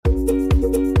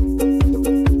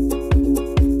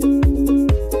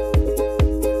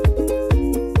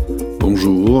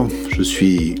Je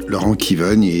suis Laurent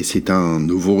Kivogne et c'est un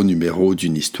nouveau numéro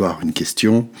d'une histoire, une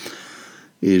question.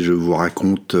 Et je vous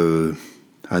raconte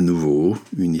à nouveau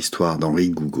une histoire d'Henri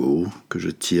Gougaud que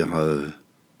je tire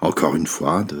encore une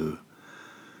fois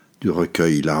du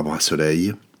recueil L'Arbre à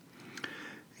Soleil,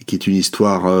 et qui est une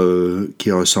histoire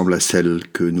qui ressemble à celle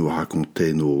que nous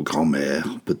racontaient nos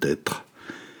grands-mères, peut-être.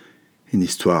 Une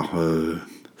histoire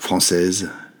française,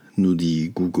 nous dit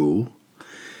Gougaud,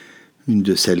 une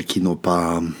de celles qui n'ont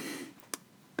pas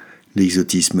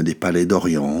l'exotisme des palais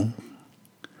d'Orient,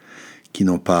 qui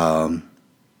n'ont pas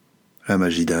la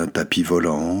magie d'un tapis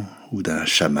volant ou d'un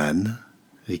chaman,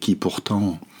 et qui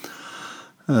pourtant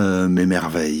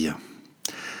m'émerveille.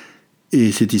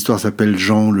 Et cette histoire s'appelle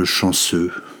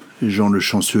Jean-le-chanceux.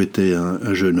 Jean-le-chanceux était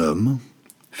un jeune homme,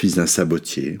 fils d'un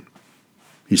sabotier.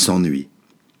 Il s'ennuie.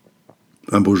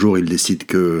 Un beau jour, il décide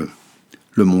que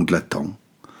le monde l'attend.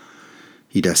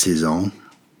 Il a 16 ans.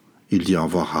 Il dit au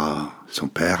revoir à son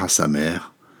père, à sa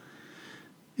mère,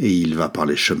 et il va par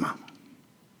les chemins.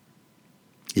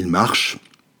 Il marche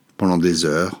pendant des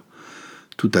heures,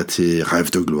 tout à ses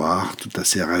rêves de gloire, tout à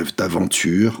ses rêves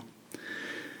d'aventure,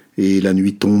 et la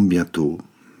nuit tombe bientôt,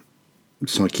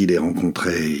 sans qu'il ait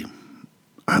rencontré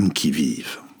âme qui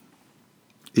vive.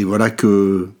 Et voilà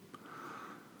que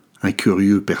un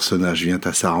curieux personnage vient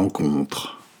à sa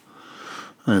rencontre,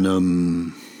 un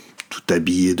homme tout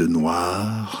habillé de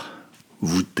noir,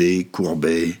 voûté,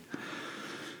 courbé,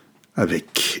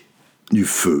 avec du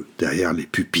feu derrière les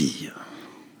pupilles.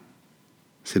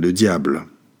 C'est le diable,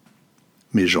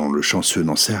 mais Jean-le-chanceux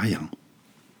n'en sait rien.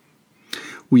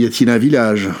 « Où y a-t-il un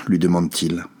village ?» lui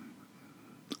demande-t-il.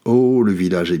 « Oh, le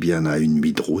village est bien à 1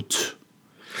 nuit de route.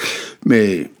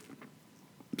 Mais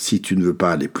si tu ne veux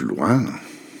pas aller plus loin,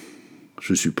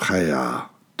 je suis prêt à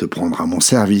te prendre à mon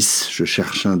service. Je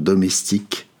cherche un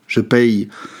domestique. Je paye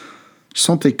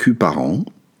 100 écus par an,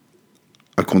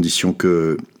 à condition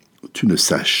que tu ne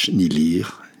saches ni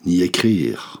lire ni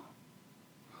écrire. »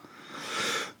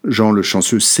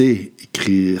 Jean-le-chanceux sait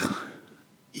écrire,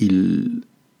 il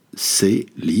sait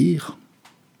lire,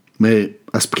 mais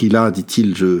à ce prix-là,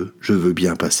 dit-il, je veux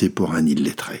bien passer pour un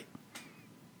illettré.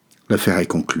 L'affaire est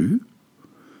conclue.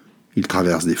 Ils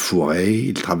traversent des forêts,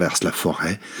 ils traversent la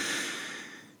forêt.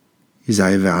 Ils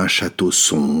arrivent vers un château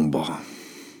sombre,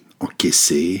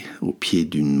 encaissé au pied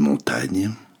d'une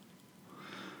montagne.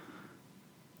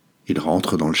 Ils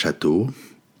rentrent dans le château.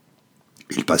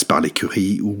 Ils passent par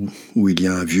l'écurie où il y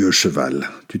a un vieux cheval.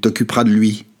 « Tu t'occuperas de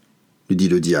lui, » lui dit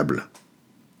le diable,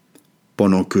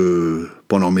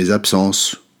 pendant mes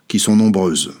absences, qui sont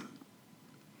nombreuses.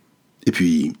 Et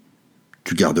puis,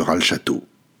 tu garderas le château.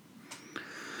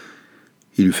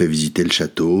 Il lui fait visiter le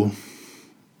château,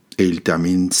 et il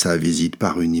termine sa visite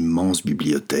par une immense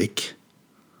bibliothèque,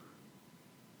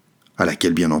 à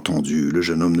laquelle, bien entendu, le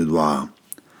jeune homme ne doit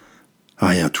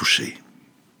rien toucher.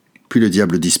 Puis le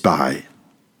diable disparaît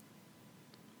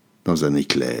dans un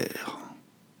éclair,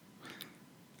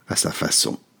 à sa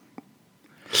façon.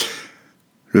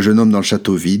 Le jeune homme dans le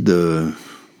château vide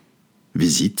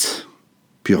visite,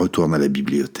 puis retourne à la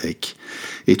bibliothèque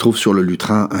et trouve sur le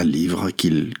lutrin un livre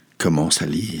qu'il commence à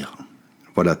lire.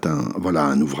 Voilà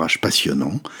un ouvrage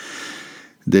passionnant,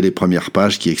 dès les premières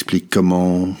pages, qui explique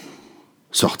comment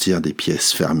sortir des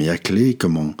pièces fermées à clé,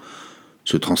 comment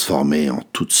se transformer en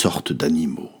toutes sortes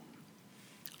d'animaux.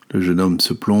 Le jeune homme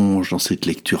se plonge dans cette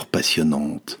lecture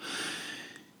passionnante.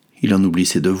 Il en oublie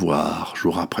ses devoirs,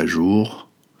 jour après jour.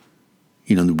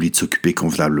 Il en oublie de s'occuper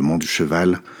convenablement du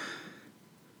cheval,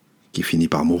 qui finit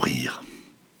par mourir.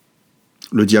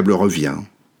 Le diable revient.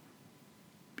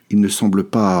 Il ne semble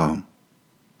pas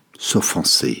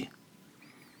s'offenser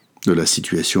de la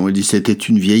situation. Il dit « C'était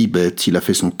une vieille bête, il a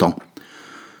fait son temps.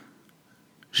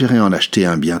 J'irai en acheter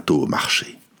un bientôt au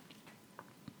marché. »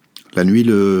 La nuit,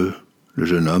 le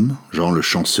jeune homme,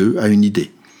 Jean-le-chanceux, a une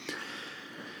idée.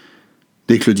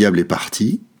 Dès que le diable est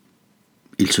parti,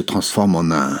 il se transforme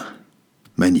en un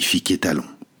magnifique étalon.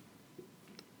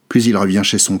 Puis il revient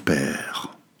chez son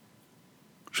père.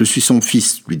 « Je suis son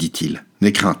fils, lui dit-il.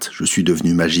 N'aie crainte, je suis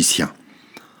devenu magicien.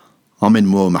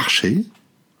 Emmène-moi au marché,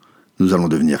 nous allons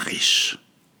devenir riches. »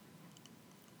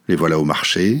 Les voilà au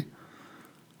marché.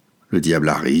 Le diable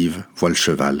arrive, voit le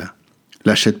cheval,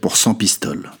 l'achète pour 100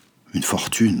 pistoles, une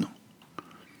fortune.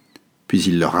 Puis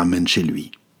il le ramène chez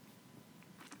lui,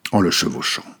 en le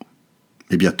chevauchant.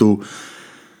 Et bientôt,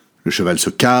 le cheval se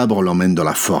cabre, l'emmène dans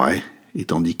la forêt, et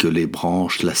tandis que les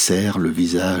branches lacèrent le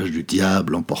visage du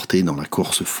diable emporté dans la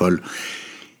course folle,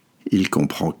 il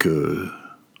comprend que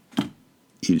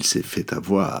il s'est fait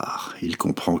avoir. Il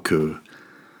comprend que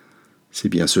c'est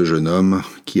bien ce jeune homme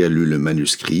qui a lu le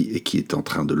manuscrit et qui est en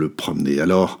train de le promener.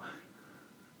 Alors,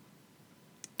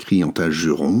 Criant un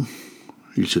juron,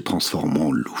 il se transforme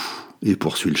en loup et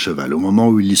poursuit le cheval. Au moment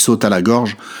où il lui saute à la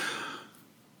gorge,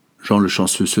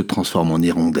 Jean-le-chanceux se transforme en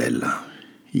hirondelle.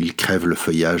 Il crève le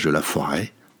feuillage de la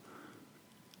forêt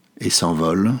et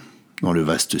s'envole dans le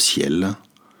vaste ciel.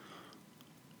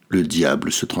 Le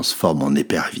diable se transforme en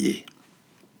épervier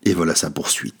et vole à sa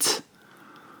poursuite.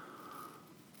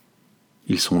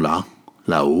 Ils sont là,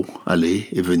 là-haut, aller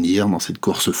et venir dans cette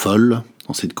course folle,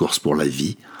 dans cette course pour la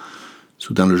vie.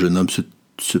 Soudain, le jeune homme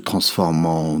se transforme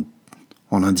en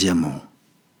un diamant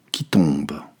qui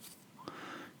tombe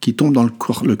dans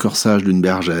le corsage d'une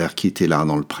bergère qui était là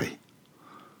dans le pré.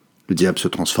 Le diable se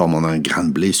transforme en un grain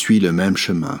de blé, suit le même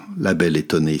chemin. La belle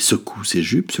étonnée secoue ses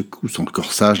jupes, secoue son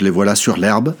corsage, les voilà sur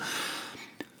l'herbe.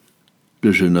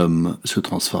 Le jeune homme se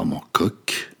transforme en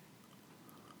coq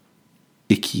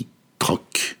et qui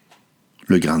croque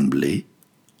le grain de blé.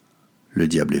 Le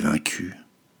diable est vaincu.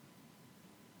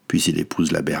 Puis il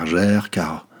épouse la bergère,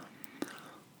 car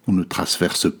on ne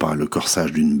transperce pas le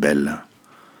corsage d'une belle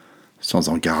sans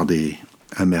en garder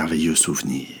un merveilleux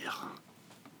souvenir.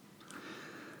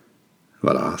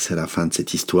 Voilà, c'est la fin de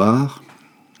cette histoire.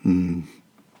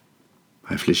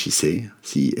 Réfléchissez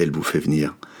si elle vous fait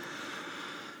venir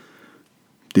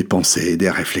des pensées,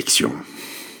 des réflexions.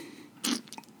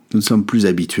 Nous ne sommes plus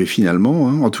habitués finalement,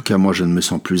 en tout cas moi je ne me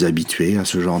sens plus habitué à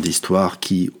ce genre d'histoire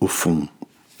qui, au fond,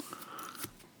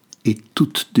 est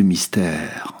toute de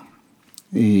mystère.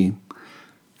 Et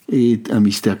un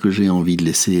mystère que j'ai envie de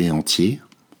laisser entier.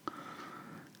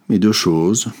 Mais deux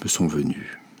choses me sont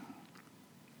venues.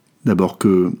 D'abord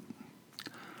que,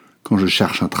 quand je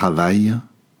cherche un travail,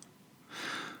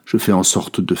 je fais en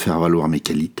sorte de faire valoir mes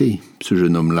qualités. Ce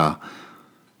jeune homme-là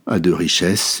a deux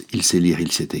richesses, il sait lire,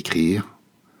 il sait écrire.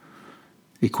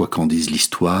 Et quoi qu'en dise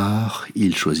l'histoire,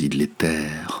 il choisit de les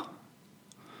taire.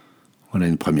 Voilà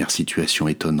une première situation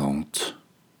étonnante.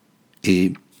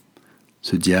 Et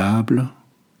ce diable,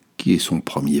 qui est son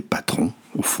premier patron,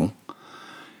 au fond,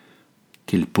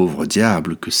 quel pauvre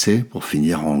diable que c'est pour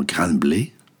finir en grain de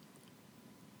blé,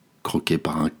 croqué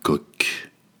par un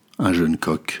coq, un jeune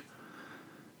coq,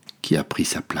 qui a pris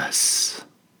sa place.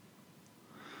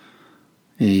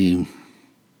 Et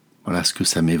voilà ce que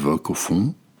ça m'évoque au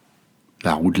fond,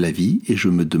 la roue de la vie, et je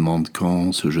me demande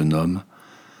quand ce jeune homme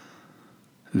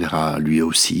verra lui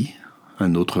aussi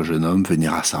un autre jeune homme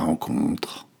venir à sa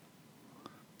rencontre,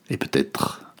 et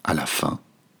peut-être à la fin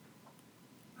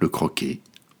le croquer,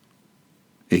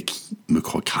 et qui me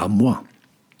croquera moi.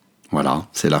 Voilà,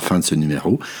 c'est la fin de ce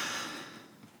numéro.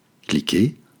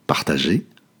 Cliquez, partagez,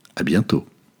 à bientôt.